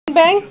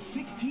Bang.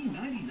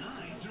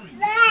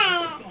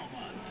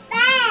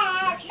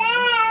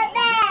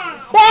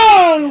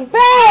 Bang,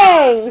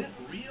 bang.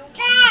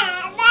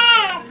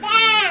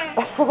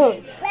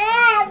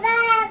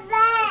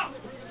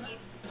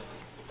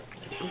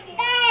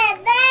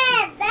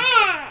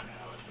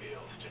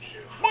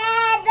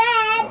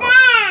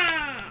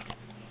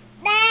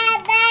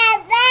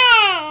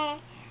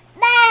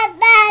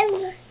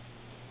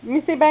 Let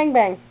me say bang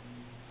bang.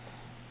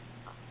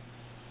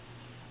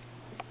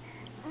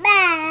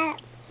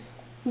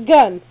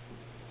 Gun.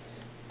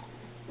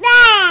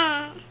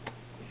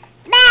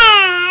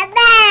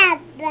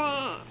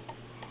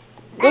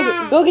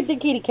 Go get the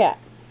kitty cat.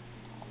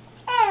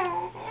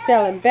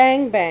 Tell him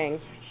bang bang.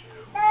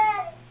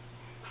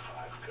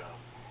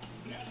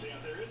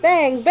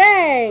 Bang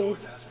bang.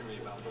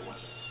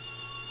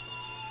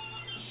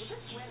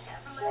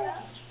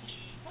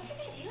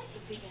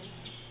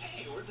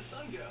 Hey, where'd the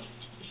sun go?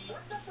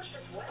 What's up with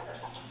this weather?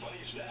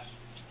 Funny as that.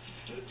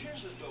 It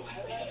appears as though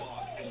heavy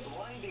fog and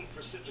blinding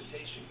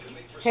precipitation can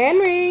make for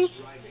Henry.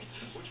 driving,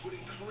 which would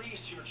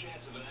increase your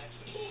chance of an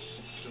accident.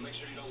 So make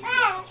sure you don't leave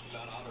the house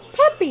without auto insurance.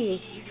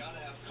 Puppy. You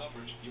gotta have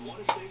coverage. You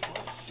want to save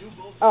money. Do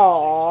both.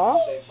 Aww.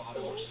 Save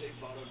Auto or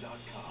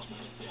SafeAuto.com.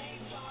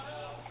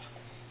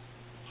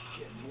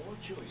 Get more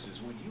choices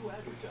when you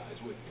advertise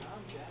with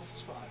Comcast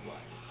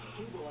Spotlight.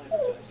 Cable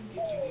advertising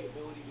gives you the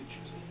ability to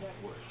choose the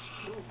networks,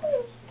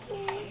 programs,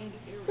 and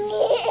areas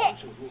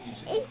commercials will be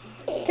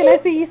seen. Can I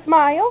see you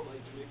smile?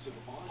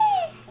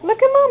 Look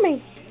at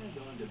mommy.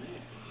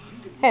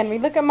 Henry,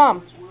 look at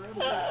mom.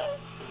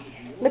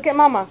 Look at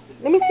mama.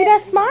 Let me see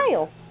that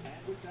smile.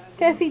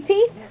 Can I see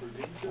teeth?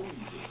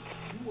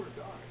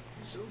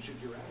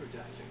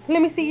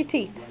 Let me see your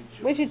teeth.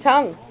 Where's your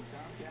tongue?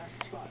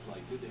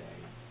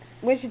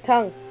 Where's your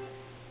tongue?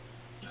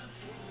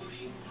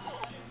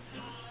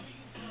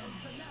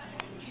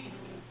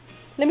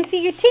 Let me see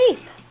your teeth.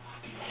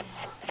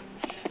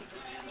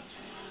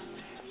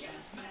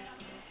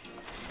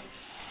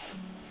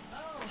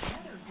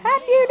 Hi,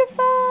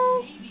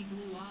 beautiful.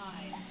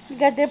 You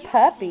got that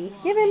puppy.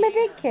 Give him a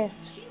big kiss.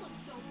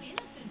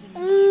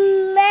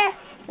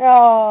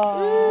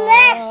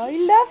 Oh,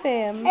 you love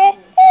him.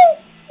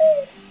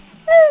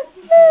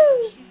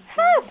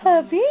 Hi,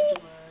 puppy.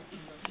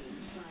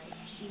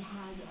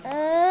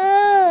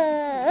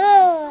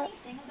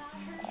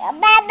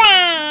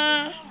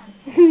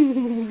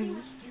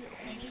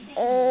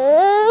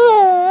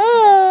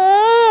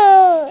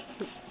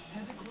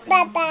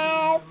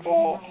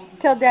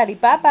 Tell Daddy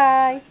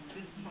bye-bye.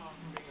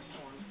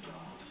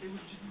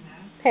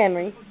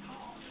 Henry.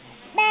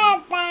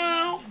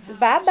 Bye-bye.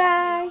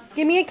 Bye-bye.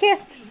 Give me a kiss.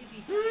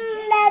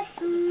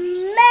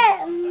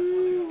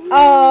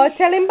 Oh,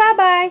 tell him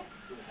bye-bye.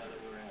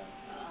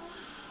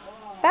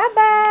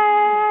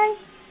 Bye-bye.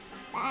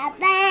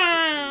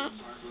 Bye-bye.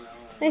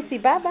 Let's see,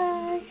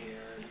 bye-bye.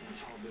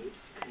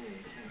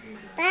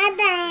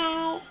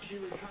 Bye-bye.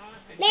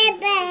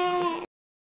 Bye-bye.